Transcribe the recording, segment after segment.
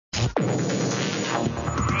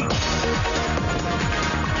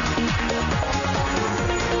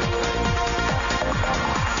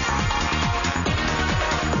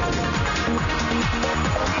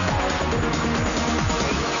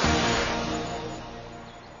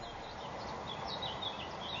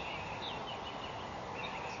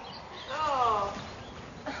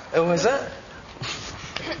Who was that?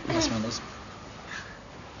 That's one of us.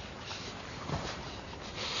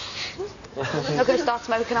 Not going to start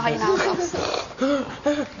smoking, I hate now. I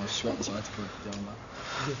was sweating, so I had to put it down back.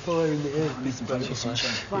 You're fire in the air. I need some punches,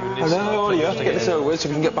 sunshine. Wow. I know, you have to get this over with so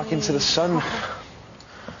we can get back into the sun.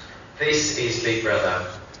 This is Big Brother.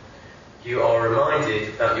 You are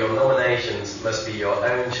reminded that your nominations must be your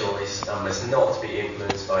own choice and must not be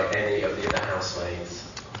influenced by any of the other housemates.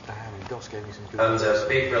 Under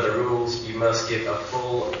Big Brother rules, you must give a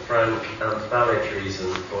full, frank and valid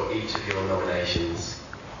reason for each of your nominations.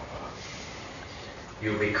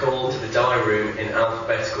 You will be called to the diary room in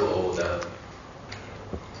alphabetical order.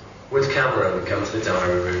 Would Cameron come to the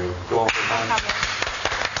diary room? Go on,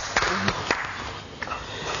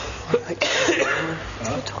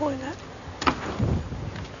 The toilet.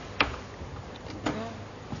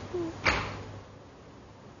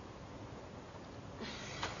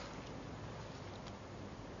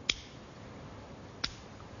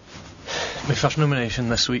 My first nomination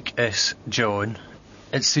this week is John.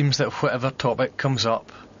 It seems that whatever topic comes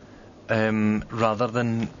up, rather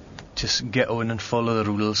than just get on and follow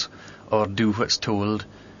the rules or do what's told,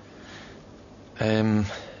 John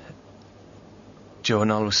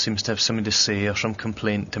always seems to have something to say or some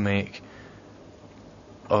complaint to make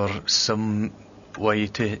or some way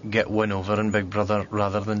to get one over in Big Brother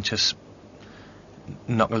rather than just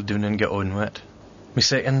knuckle down and get on with it. My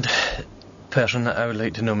second person that I would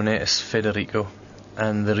like to nominate is Federico,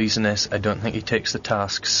 and the reason is I don't think he takes the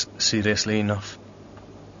tasks seriously enough.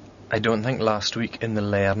 I don't think last week in the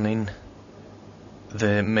learning,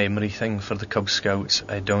 the memory thing for the Cub Scouts,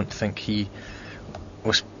 I don't think he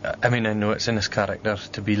was, I mean, I know it's in his character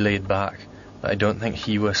to be laid back, but I don't think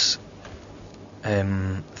he was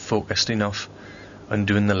focused enough on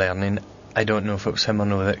doing the learning. I don't know if it was him or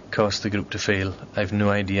no that caused the group to fail, I've no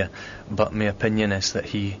idea, but my opinion is that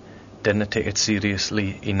he didn't take it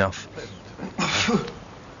seriously enough.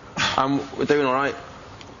 We're doing alright.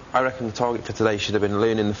 I reckon the target for today should have been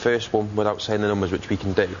learning the first one without saying the numbers, which we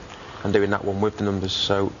can do, and doing that one with the numbers,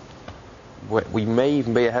 so we may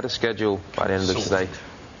even be ahead of schedule by the end of today.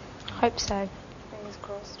 Hope so. Fingers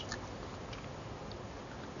crossed.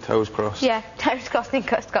 Toes crossed. Yeah, toes crossed in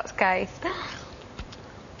Scott's case.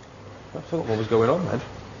 I forgot what was going on then.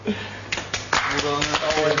 Don't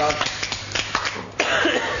worry about it.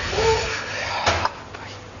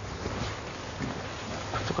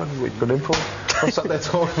 I forgot what you'd gone in for. I sat there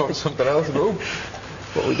talking about something else. Bro.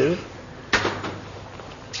 What are we doing?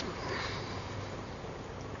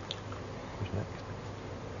 Who's next?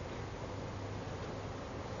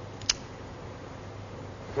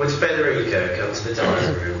 Would Federico come to the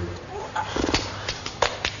diary room?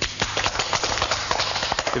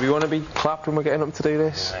 Do we want to be clapped when we're getting up to do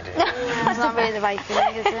this? That's not really the right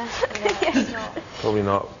thing, is it? Yeah, it's not. Probably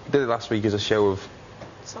not. We did it last week as a show of...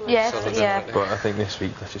 Yes, yeah. But I think this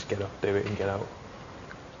week, let's just get up, do it and get out.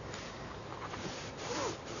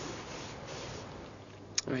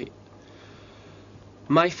 Right.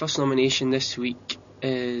 My first nomination this week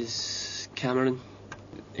is Cameron.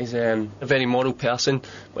 He's a very moral person,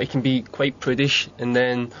 but he can be quite prudish and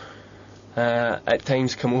then at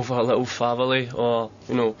times come over a little fatherly, or,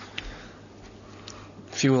 you know,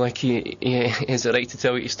 feel like he has the right to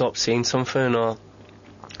tell you to stop saying something, or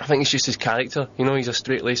I think it's just his character, you know, he's a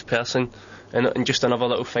straight-laced person, and just another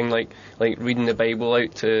little thing like reading the Bible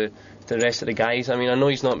out to the rest of the guys. I mean, I know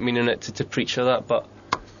he's not meaning it to preach or that, but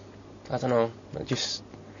I don't know,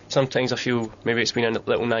 sometimes I feel maybe it's been a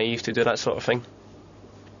little naive to do that sort of thing.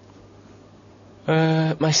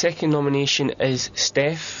 My second nomination is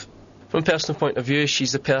Steph. From a personal point of view,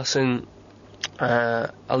 she's the person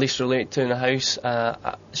I least relate to in the house.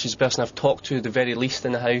 She's the person I've talked to the very least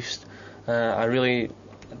in the house. I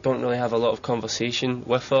don't really have a lot of conversation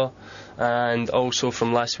with her. And also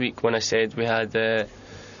from last week when I said we had,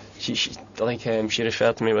 she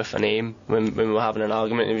referred to me with a name when we were having an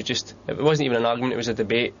argument. It wasn't even an argument, it was a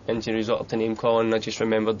debate, and she resorted to name calling. I just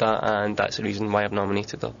remembered that, and that's the reason why I've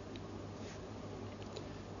nominated her.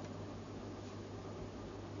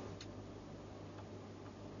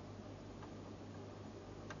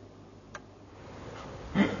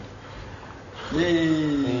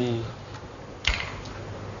 Yay!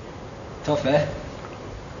 Tough, eh?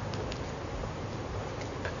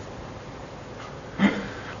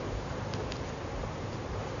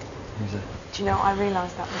 Who's it? Do you know, I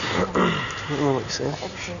realised that was I don't know what you're saying.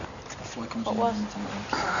 everything. Before he comes What in. was?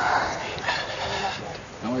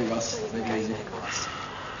 Don't worry, Gus. Take it easy.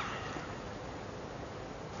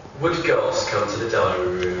 Would Goss come to the diary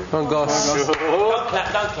room? Oh, gosh.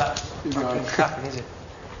 Don't clap. Keep going. Clapping, is it?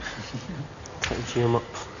 Time to him up.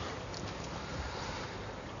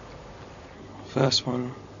 First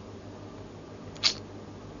one.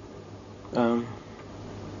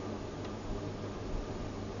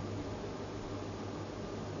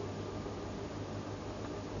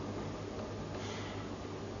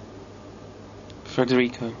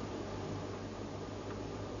 Federico.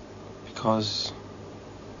 Because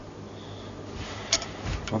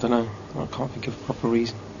I don't know, I can't think of a proper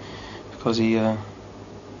reason. Because he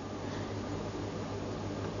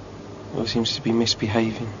seems to be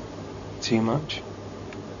misbehaving too much.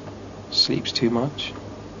 Sleeps too much.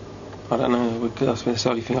 I don't know, that's the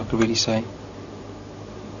only thing I could really say.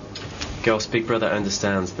 Goss, Big Brother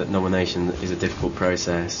understands that nomination is a difficult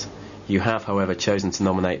process. You have, however, chosen to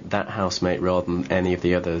nominate that housemate rather than any of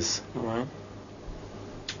the others. Alright.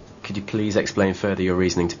 Could you please explain further your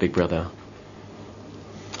reasoning to Big Brother?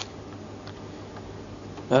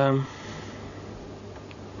 I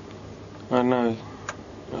don't know.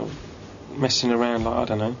 Messing around, like, I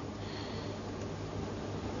don't know.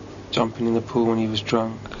 Jumping in the pool when he was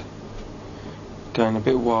drunk. Going a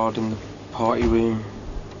bit wild in the party room.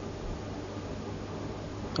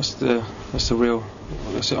 That's the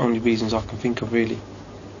only reasons I can think of, really.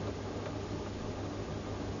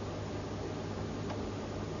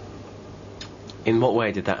 In what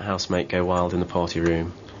way did that housemate go wild in the party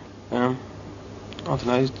room? I don't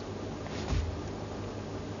know.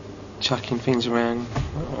 Chucking things around,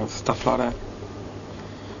 stuff like that.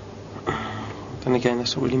 Then again,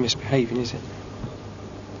 that's not really misbehaving, is it?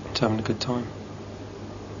 It's having a good time.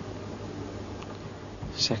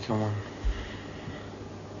 Second one.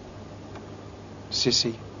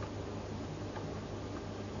 Sissy.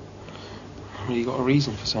 I haven't really got a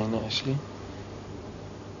reason for saying that, actually.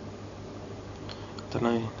 I don't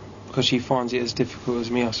know. Because she finds it as difficult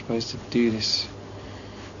as me, I suppose, to do this.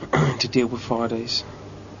 To deal with Fridays.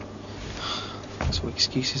 That's what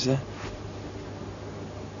excuses there.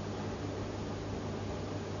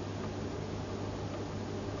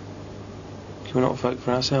 Can we not vote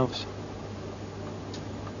for ourselves?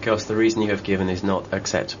 Goss, the reason you have given is not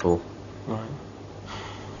acceptable. Right.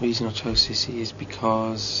 The reason I chose Sissy is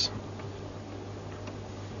because...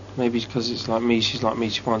 Maybe because it's like me, she's like me,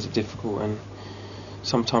 she finds it difficult, and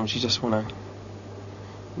sometimes you just want to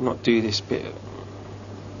not do this bit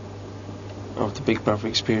of the Big Brother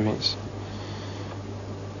experience.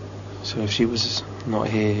 So if she was not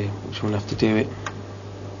here, she wouldn't have to do it.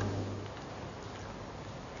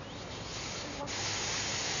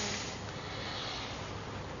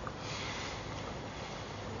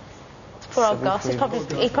 Poor old Goss. He's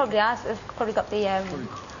probably got the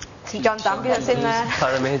St John's ambulance in there.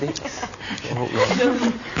 Paramedics.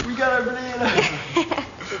 We got everybody in.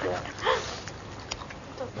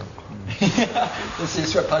 Let's see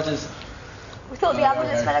sweat patches. We thought the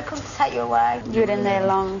ambulance men had come to take you away. You were in there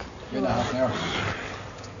long. You're in half an hour.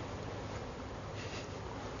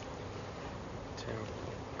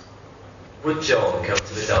 Would John come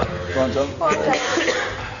to the dining room? Go on, John.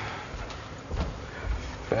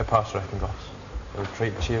 Bit of pass, I reckon, Goss. It'll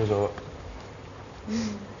treat the cheers up.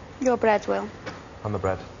 Your bread will. And the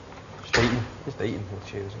bread. Just eating with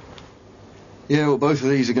cheers up. Yeah, well, both of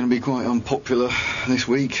these are going to be quite unpopular this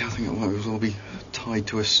week. I think it might as well be tied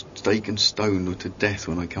to a stake and stoned to death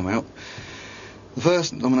when I come out. The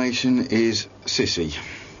first nomination is Sissy.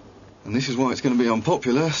 And this is why it's going to be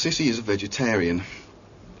unpopular. Sissy is a vegetarian.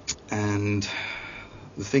 And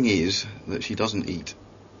the thing is that she doesn't eat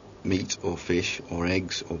meat or fish or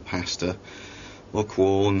eggs or pasta or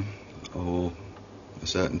corn or a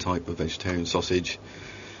certain type of vegetarian sausage.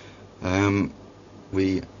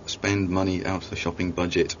 We spend money out of the shopping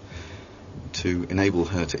budget to enable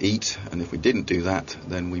her to eat, and if we didn't do that,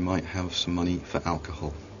 then we might have some money for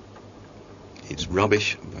alcohol. It's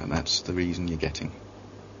rubbish, but that's the reason you're getting.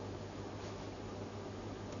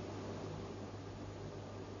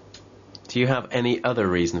 Do you have any other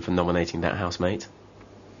reason for nominating that housemate?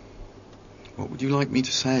 What would you like me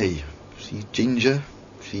to say? She's ginger,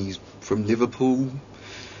 she's from Liverpool,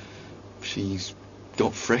 she's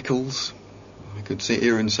got freckles. I could sit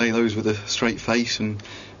here and say those with a straight face and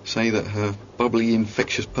say that her bubbly,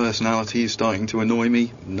 infectious personality is starting to annoy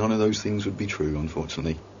me. None of those things would be true,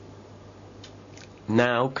 unfortunately.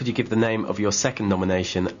 Now, could you give the name of your second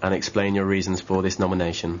nomination and explain your reasons for this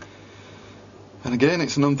nomination? And again,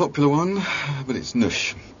 it's an unpopular one, but it's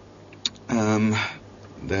Nush.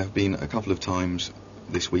 there have been a couple of times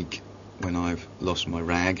this week when I've lost my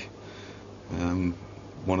rag.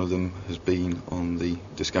 One of them has been on the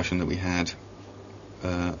discussion that we had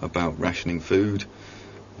about rationing food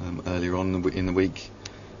earlier on in the week,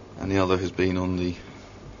 and the other has been on the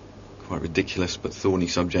quite ridiculous but thorny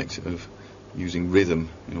subject of using rhythm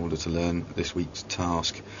in order to learn this week's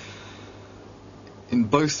task. In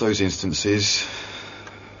both those instances,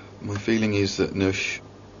 my feeling is that Nush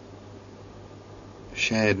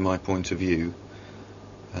shared my point of view,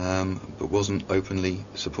 but wasn't openly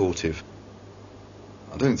supportive.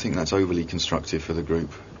 I don't think that's overly constructive for the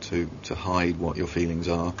group to hide what your feelings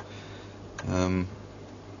are.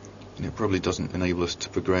 It probably doesn't enable us to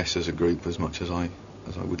progress as a group as much as I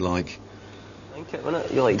would like.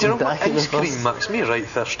 You like, do you know what ice cream makes me right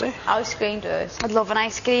thirsty? Ice cream does. I'd love an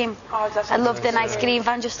ice cream. I'd love an ice cream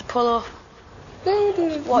van just to pull up.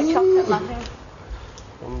 What chocolate muffin?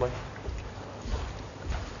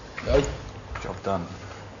 Go. Job done.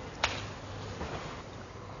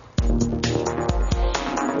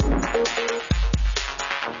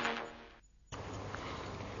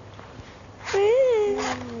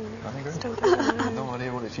 No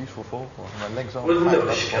idea what it's useful for. My legs aren't. Well,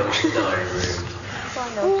 no, she comes to the dining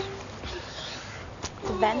room.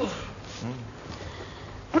 The vent.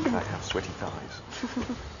 I have sweaty thighs.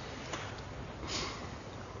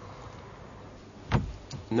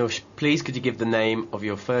 Nush, please could you give the name of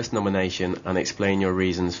your first nomination and explain your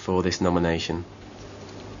reasons for this nomination?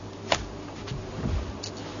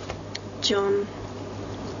 John,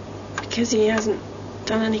 because he hasn't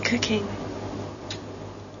done any cooking.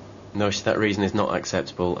 Nush, that reason is not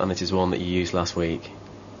acceptable, and it is one that you used last week.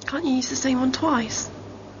 Can't you use the same one twice?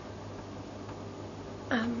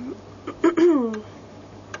 I'll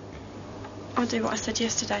do what I said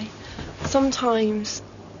yesterday. Sometimes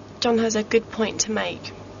John has a good point to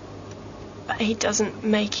make, but he doesn't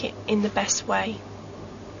make it in the best way.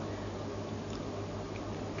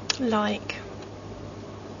 Like,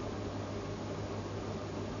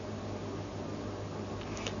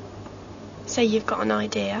 say you've got an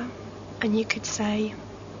idea, and you could say,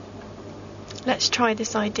 let's try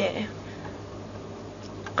this idea,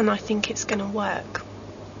 and I think it's going to work.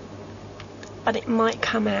 But it might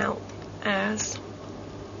come out as,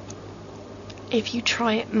 if you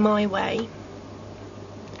try it my way,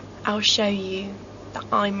 I'll show you that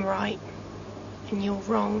I'm right and you're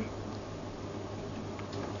wrong.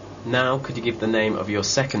 Now, could you give the name of your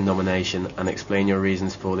second nomination and explain your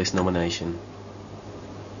reasons for this nomination?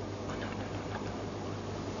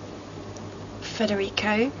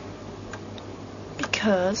 Federico,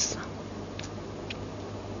 because I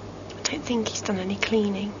don't think he's done any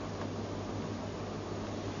cleaning.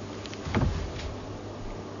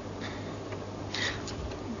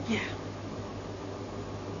 Yeah.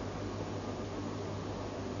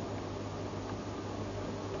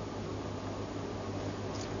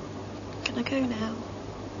 Can I go now?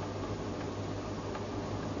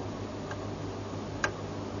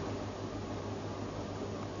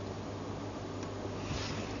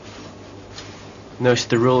 Nush,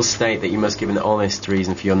 the rules state that you must give an honest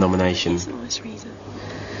reason for your nomination. It's an honest reason.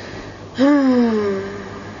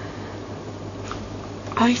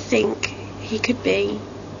 I think he could be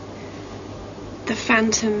the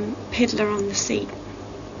phantom piddler on the seat.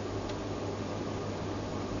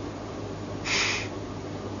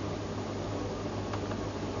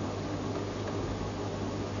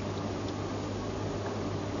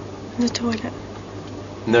 In the toilet.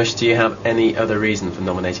 Nush, do you have any other reason for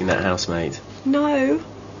nominating that housemate? No,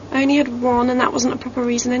 I only had one, and that wasn't a proper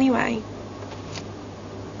reason anyway.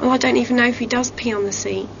 Well, I don't even know if he does pee on the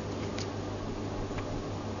seat.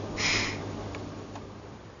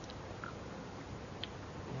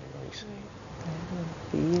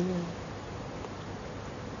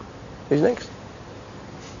 Who's next?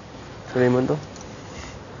 Raimundo.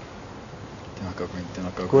 Then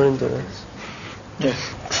I'll go. Go and do this. Yeah.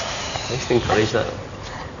 Nice to encourage that.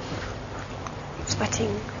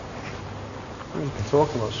 Sweating. You can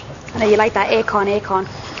talk about sweat. I know you like that acorn.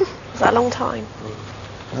 Was that a long time?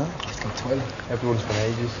 No, just go to the toilet. Everyone's been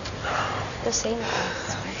ages. Just saying that.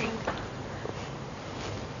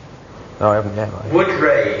 No, I haven't yet, right? Would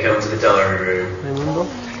Ray come to the diary room? Raimundo?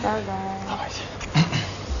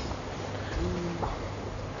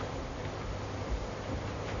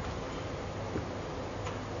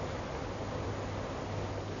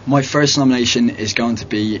 My first nomination is going to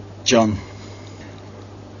be John,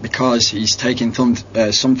 because he's taken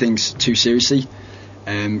some things too seriously.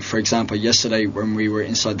 For example, yesterday when we were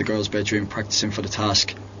inside the girls' bedroom practicing for the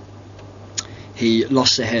task, he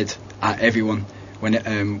lost the head at everyone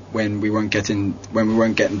when we weren't getting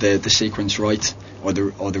the sequence right, or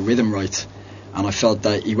the rhythm right, and I felt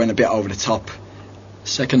that he went a bit over the top.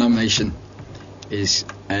 Second nomination is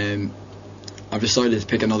I've decided to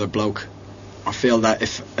pick another bloke. I feel that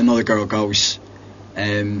if another girl goes,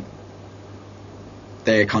 they're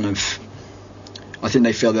kind of, I think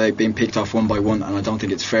they feel they've been picked off one by one, and I don't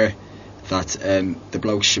think it's fair that the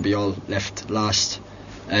blokes should be all left last.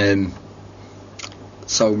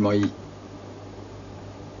 So my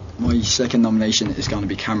second nomination is going to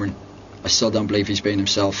be Cameron. I still don't believe he's been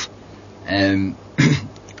himself.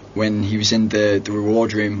 When he was in the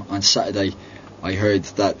reward room on Saturday, I heard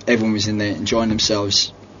that everyone was in there enjoying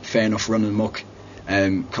themselves, fair enough, running amok,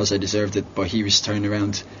 because they deserved it, but he was turning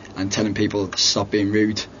around and telling people to stop being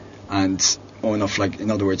rude and, or enough, like, in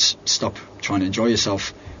other words, stop trying to enjoy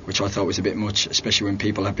yourself, which I thought was a bit much, especially when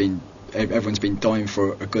people have been, everyone's been dying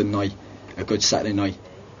for a good night, a good Saturday night.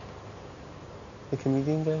 The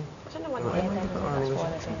comedian guy? I don't know what it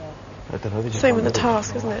is. I don't know. Same with the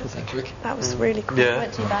task, isn't it? That was really cool. Yeah.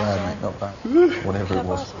 Not too bad. Not bad. Whatever it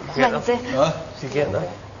was. Wednesday. Did you get that?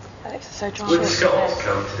 Alex is so dry. Would Scott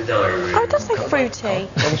come to the diary room? Oh, it does say fruity. I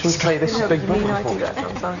just want to play this big bubble.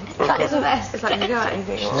 That isn't this. It's like you got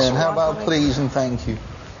anything. Yeah, and how about please and thank you?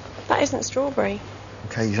 That isn't strawberry.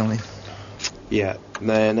 Occasionally. Yeah,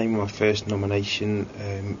 the name of my first nomination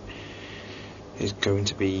is going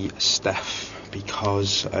to be Steph,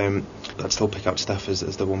 because I'd still pick out Steph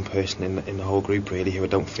as the one person in the whole group really who I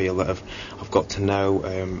don't feel that I've got to know.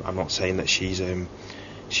 I'm not saying that she's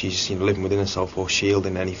living within herself or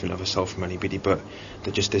shielding anything of herself from anybody, but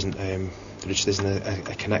there just isn't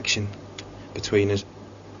a connection between us.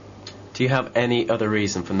 Do you have any other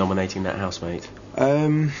reason for nominating that housemate?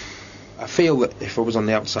 I feel that if I was on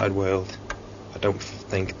the outside world, I don't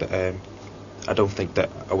think that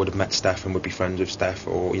I would have met Steph and would be friends with Steph,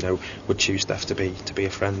 or would choose Steph to be a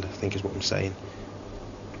friend, I think is what I'm saying.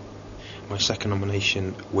 My second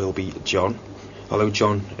nomination will be John, although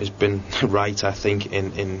John has been right, I think,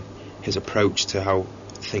 in his approach to how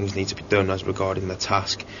things need to be done as regarding the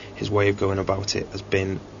task. His way of going about it has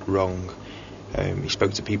been wrong. He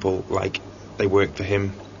spoke to people like they worked for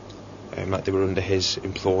him, like they were under his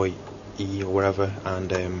employee or whatever,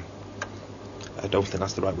 and I don't think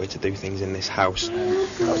that's the right way to do things in this house. It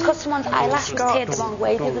was because someone's eyelash was teared the wrong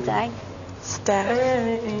way the other day. Steph.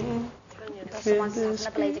 Someone's having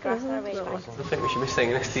a blade of grass that I really like. I think we should be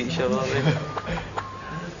singing this to each other, aren't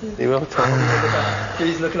we? You will tell me.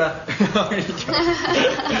 Please look at that.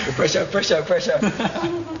 Pressure.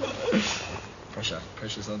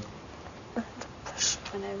 Pressure's on.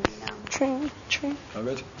 True. All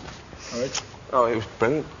right. Oh, it was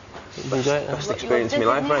brilliant. Best experience of my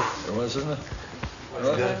life, right? It was, isn't it?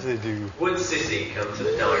 Would Sissy come to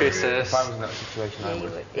the diary room? If I was in that situation, I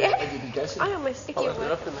would. I almost think it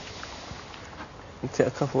would. Take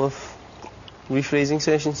a couple of rephrasing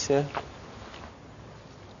sessions, yeah.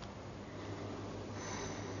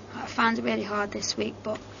 I found it really hard this week,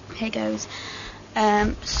 but here goes.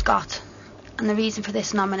 Scott. And the reason for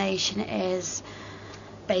this nomination is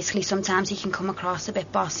basically sometimes he can come across a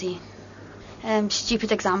bit bossy.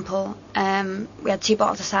 Stupid example, we had 2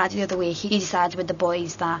 bottles of cider the other week. He decided with the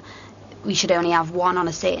boys that we should only have one on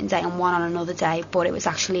a certain day and one on another day, but it was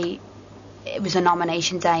a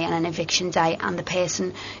nomination day and an eviction day, and the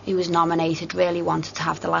person who was nominated really wanted to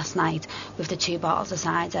have the last night with the 2 bottles of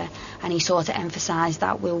cider, and he sort of emphasised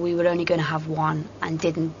that we were only going to have one and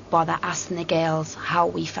didn't bother asking the girls how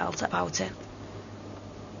we felt about it.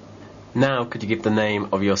 Now, could you give the name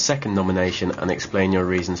of your second nomination and explain your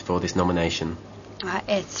reasons for this nomination?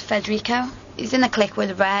 It's Federico. He's in a clique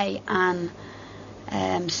with Ray and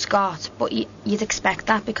Scott, but you'd expect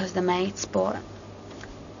that because they're mates, but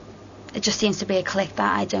it just seems to be a clique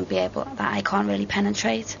that I can't really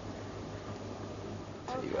penetrate.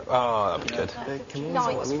 Oh, that'd be good. No,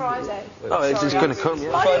 it's Friday. Oh, it's going to come,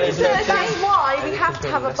 yeah. That is why we have to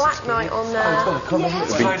have a black night on there. It's going to come,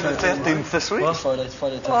 It's Friday the 13th this week. Well, Friday the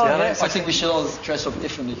 13th. I think we should all dress up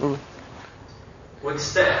differently. Would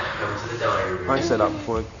Steph come to the diary room? I said that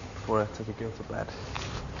before I took a girl to bed.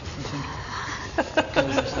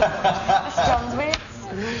 John's weird.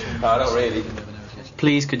 No, not really.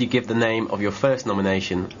 Please, could you give the name of your first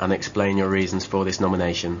nomination and explain your reasons for this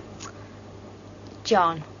nomination?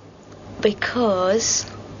 John, because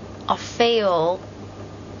I feel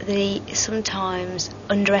that he sometimes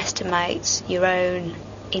underestimates your own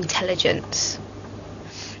intelligence.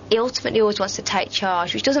 He ultimately always wants to take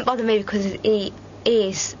charge, which doesn't bother me because he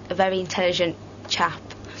is a very intelligent chap.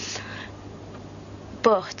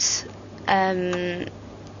 But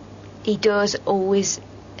he does always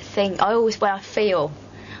think, I feel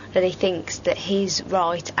that he thinks that he's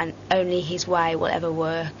right and only his way will ever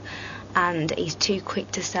work. and he's too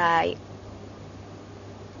quick to say,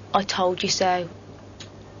 I told you so.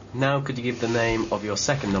 Now, could you give the name of your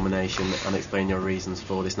second nomination and explain your reasons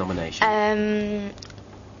for this nomination?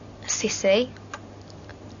 Sissy.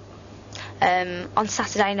 On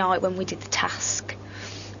Saturday night when we did the task,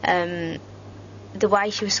 the way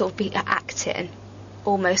she was sort of acting,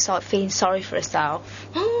 almost like feeling sorry for herself.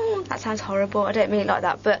 That sounds horrible, I don't mean it like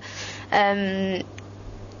that, but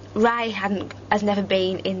Ray has never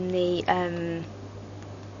been in the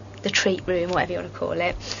treat room, whatever you want to call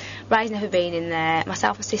it. Ray's never been in there.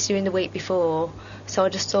 Myself and Sister in the week before, so I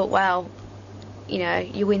just thought, well, you know,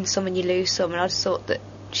 you win some and you lose some, and I just thought that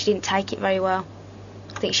she didn't take it very well.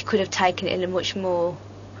 I think she could have taken it in a much more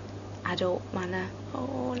adult manner.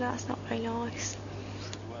 Oh, that's not very nice.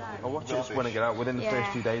 I'll watch it just when I get out. Within the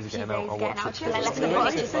first few days of getting out, I'll watch it. Let's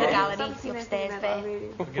watch it for the gallery upstairs there.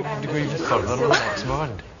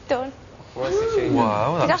 Done.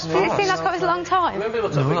 Wow, that's fast. Did you think that's got us a long time? Remember we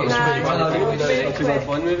were talking about getting a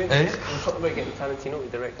Bond movie? Eh? We were talking about getting Tarantino to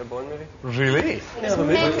direct a Bond movie. Really? Yeah, the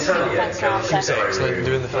movie. Excellent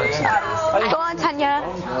doing the French. Go on, Tanya.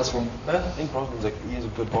 Last one. I think Brosnan's he is a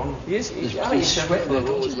good Bond. He is. He's sweating for the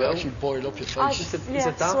role as well. Actually boil up your face. He's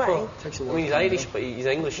a dapper. I mean, he's Irish, but he's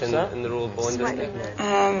English in the role of Bond, isn't he?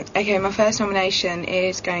 Okay, my first nomination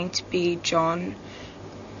is going to be John.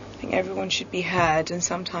 I think everyone should be heard, and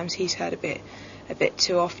sometimes he's heard a bit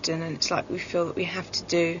too often, and it's like we feel that we have to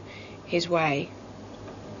do his way.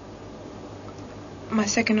 My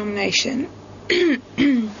second nomination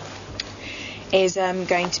is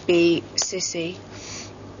going to be Sissy.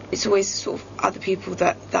 It's always sort of other people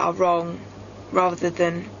that are wrong, rather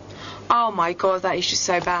than, oh my god, that is just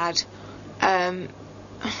so bad.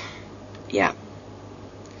 Yeah.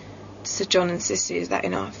 So John and Sissy, is that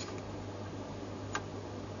enough?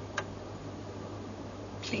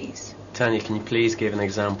 Please. Tanya, can you please give an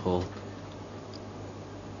example?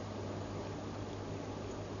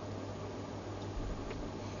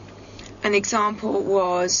 An example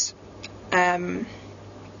was Sissy's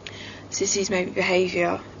maybe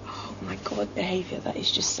behaviour. Oh my god, behaviour, that is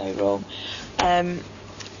just so wrong.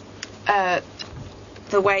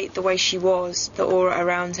 The way she was, the aura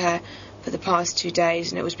around her for the past 2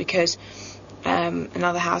 days, and it was because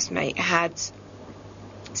another housemate had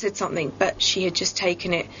said something, but she had just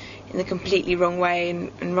taken it in the completely wrong way,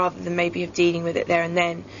 and rather than maybe have dealing with it there and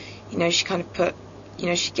then, you know, she kind of put, you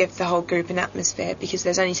know, she gave the whole group an atmosphere, because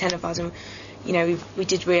there's only 10 of us, and, you know, we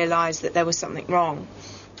did realise that there was something wrong.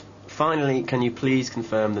 Finally, can you please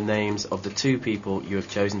confirm the names of the 2 people you have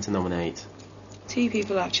chosen to nominate? 2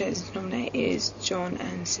 people I've chosen to nominate is John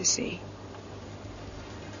and Sissy.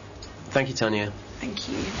 Thank you, Tanya. Thank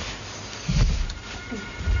you.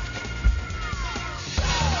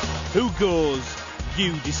 Who goes?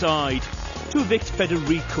 You decide. To evict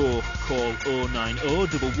Federico, call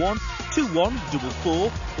 09011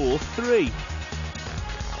 214403.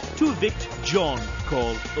 To evict John,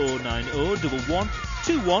 call 09011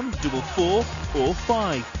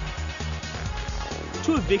 214405.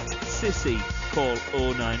 To evict Sissy, call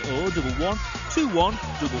 09011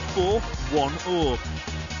 214410.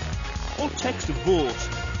 Or text VOTE,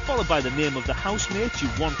 followed by the name of the housemate you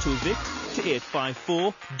want to evict, to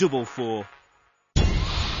 85444.